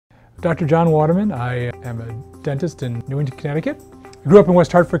Dr. John Waterman. I am a dentist in Newington, Connecticut. I grew up in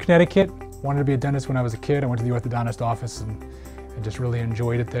West Hartford, Connecticut. Wanted to be a dentist when I was a kid. I went to the orthodontist office and just really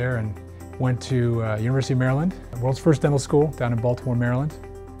enjoyed it there, and went to University of Maryland, world's first dental school down in Baltimore, Maryland.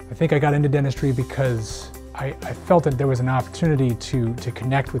 I think I got into dentistry because I felt that there was an opportunity to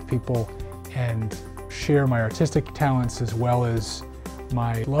connect with people and share my artistic talents as well as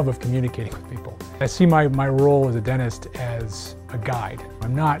my love of communicating with people. I see my role as a dentist as a guide.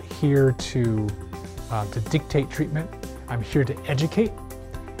 I'm not here to dictate treatment. I'm here to educate,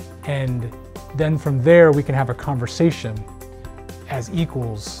 and then from there we can have a conversation as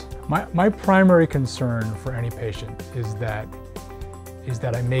equals. My primary concern for any patient is that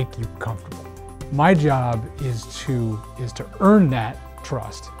I make you comfortable. My job is to earn that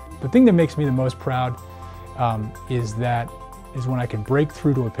trust. The thing that makes me the most proud is when I can break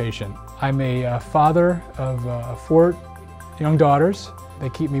through to a patient. I'm a father of 4 young daughters. They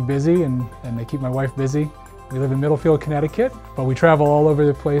keep me busy and they keep my wife busy. We live in Middlefield, Connecticut, but we travel all over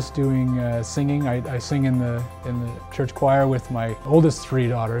the place doing singing. I sing in the church choir with my oldest 3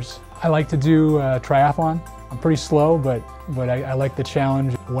 daughters. I like to do triathlon. I'm pretty slow, but I like the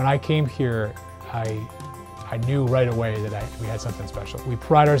challenge. When I came here, I knew right away that we had something special. We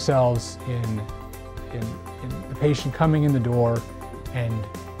pride ourselves in the patient coming in the door and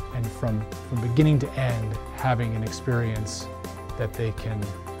from beginning to end having an experience that they can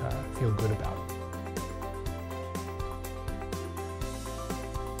feel good about.